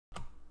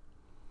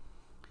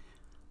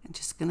I'm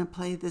just gonna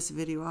play this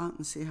video out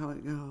and see how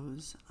it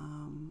goes.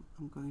 I'm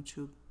going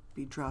to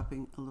be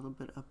dropping a little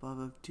bit above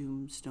of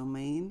Doom's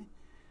domain.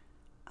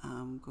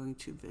 I'm going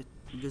to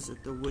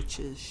visit the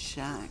witches'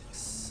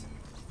 shacks.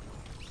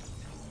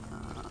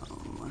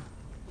 I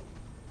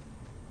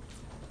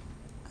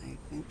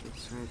think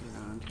it's right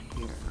around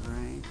here,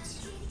 right?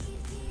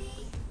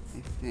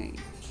 I think.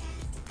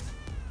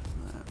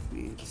 Let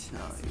me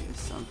tell you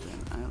something.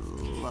 I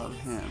love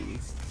him.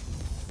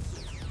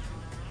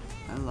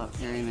 I love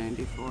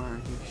HarryNinetyFour.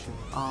 You should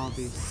all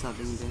be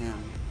subbing to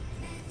him.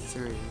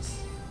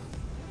 Serious.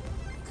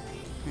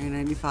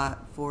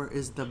 HarryNinetyFour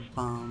is the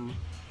bomb.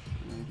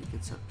 I think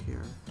it's up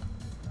here.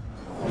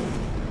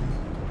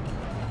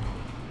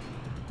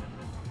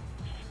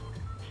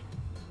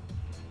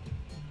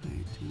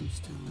 Wait, Doom's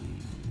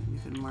domain. You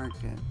can mark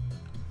it.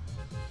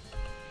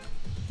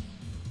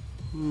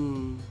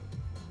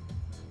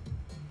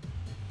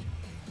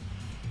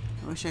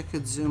 I wish I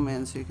could zoom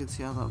in so you could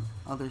see all the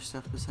other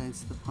stuff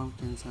besides the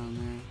pumpkins on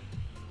there.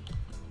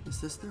 Is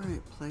this the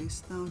right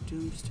place though?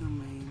 Doom's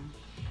domain.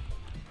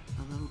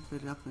 A little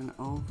bit up and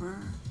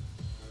over.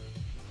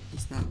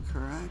 Is that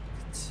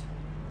correct?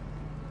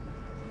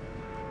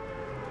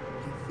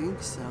 I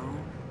think so.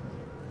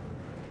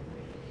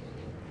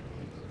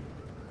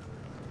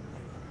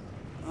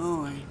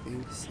 Oh, I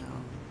think so.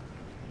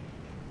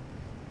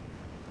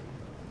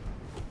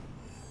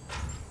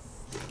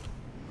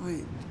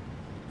 Wait,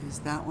 is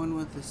that one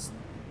with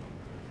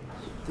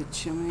the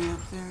chimney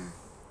up there?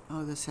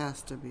 Oh, this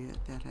has to be it.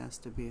 That has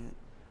to be it.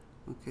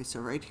 Okay, so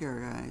right here,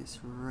 guys,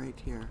 right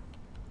here.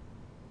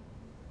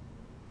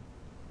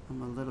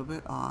 I'm a little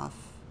bit off,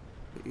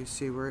 but you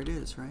see where it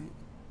is, right?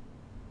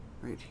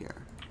 Right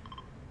here.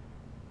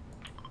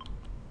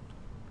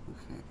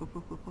 Okay, up,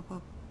 up, up, up,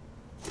 up.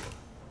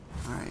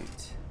 All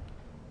right.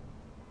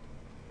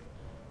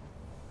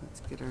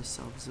 Let's get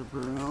ourselves a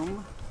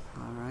broom.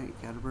 All right,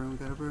 got a broom,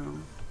 got a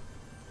broom.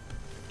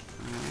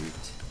 All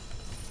right.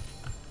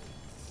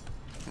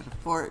 Got a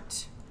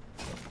fort.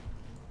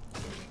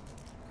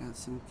 Got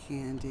some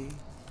candy.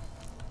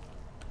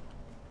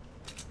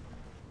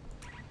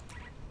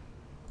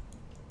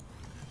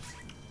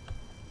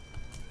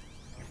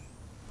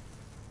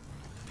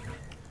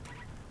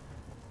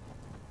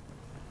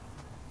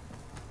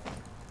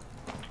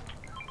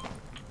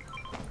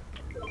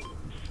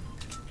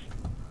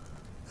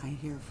 I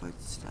hear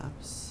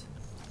footsteps.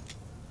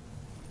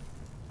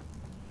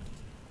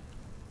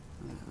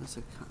 That was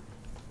a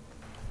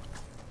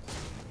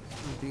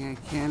something I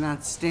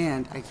cannot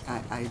stand.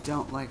 I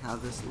don't like how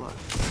this looks.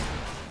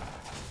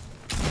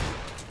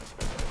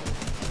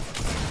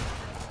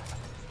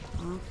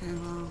 Okay,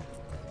 well,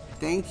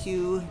 thank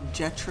you,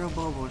 Jetro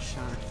Bobo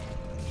Shark.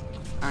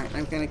 Alright,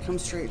 I'm gonna come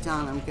straight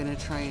down. I'm gonna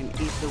try and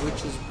eat the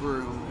witch's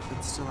broom if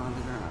it's still on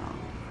the ground.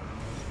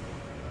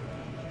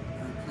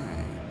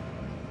 Okay.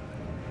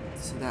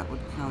 So that would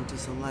count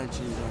as a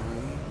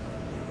legendary.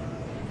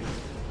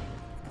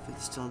 If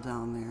it's still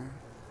down there.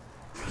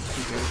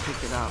 You gotta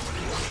pick it up.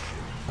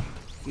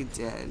 You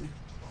did.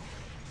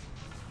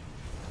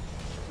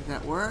 Did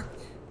that work?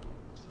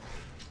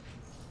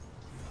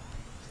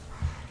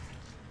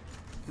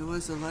 It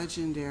was a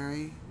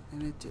legendary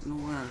and it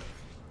didn't work.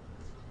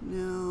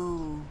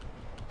 No.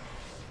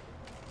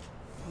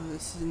 Oh,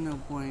 this is no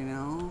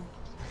bueno.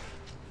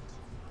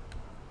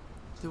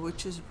 The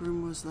witch's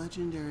broom was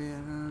legendary. I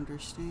don't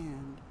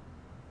understand.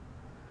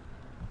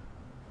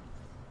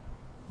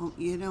 Well,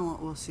 you know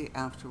what? We'll see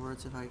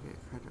afterwards if I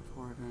get credit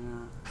for it or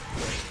not.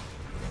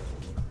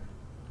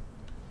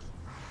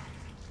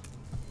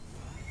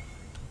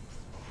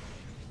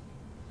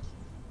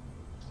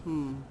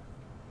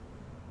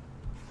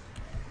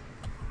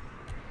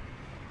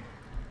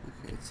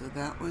 Okay, so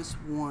that was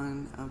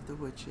one of the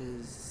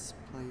witches'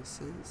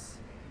 places.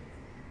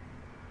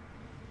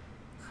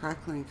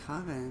 Crackling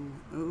Coven.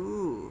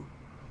 Ooh.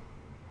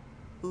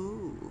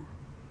 Ooh.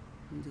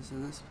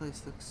 Doesn't this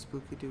place look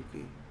spooky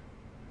dooky?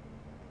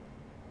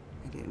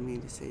 I didn't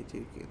mean to say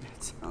dookie.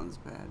 That sounds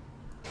bad.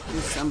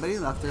 And somebody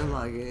left their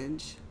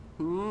luggage.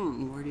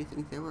 Where do you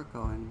think they were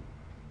going?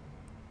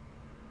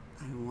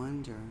 I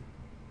wonder.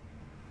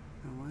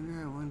 I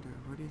wonder.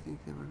 Where do you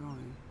think they were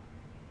going?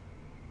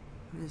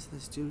 What is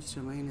this? Doom's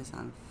domain is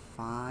on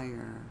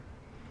fire.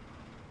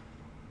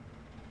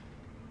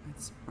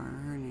 It's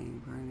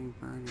burning, burning,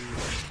 burning.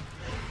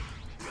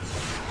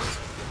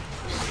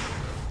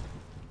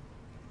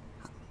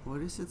 What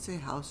does it say?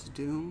 House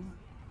Doom?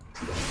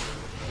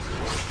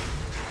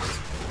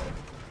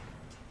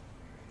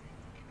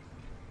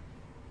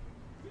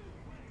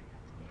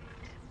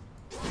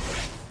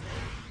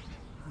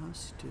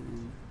 House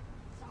Doom.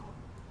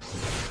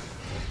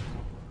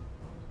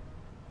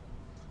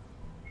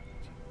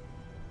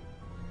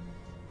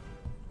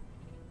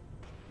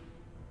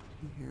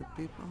 You hear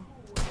people?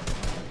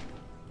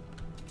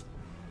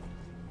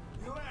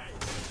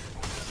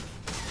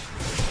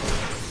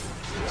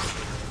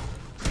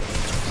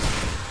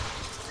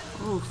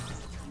 Oof.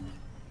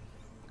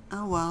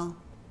 Oh well.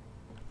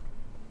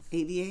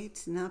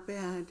 88, not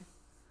bad.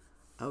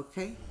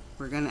 Okay.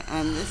 we're gonna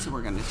end this and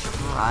we're gonna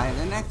try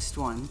the next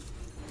one.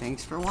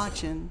 Thanks for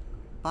watching.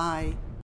 Bye.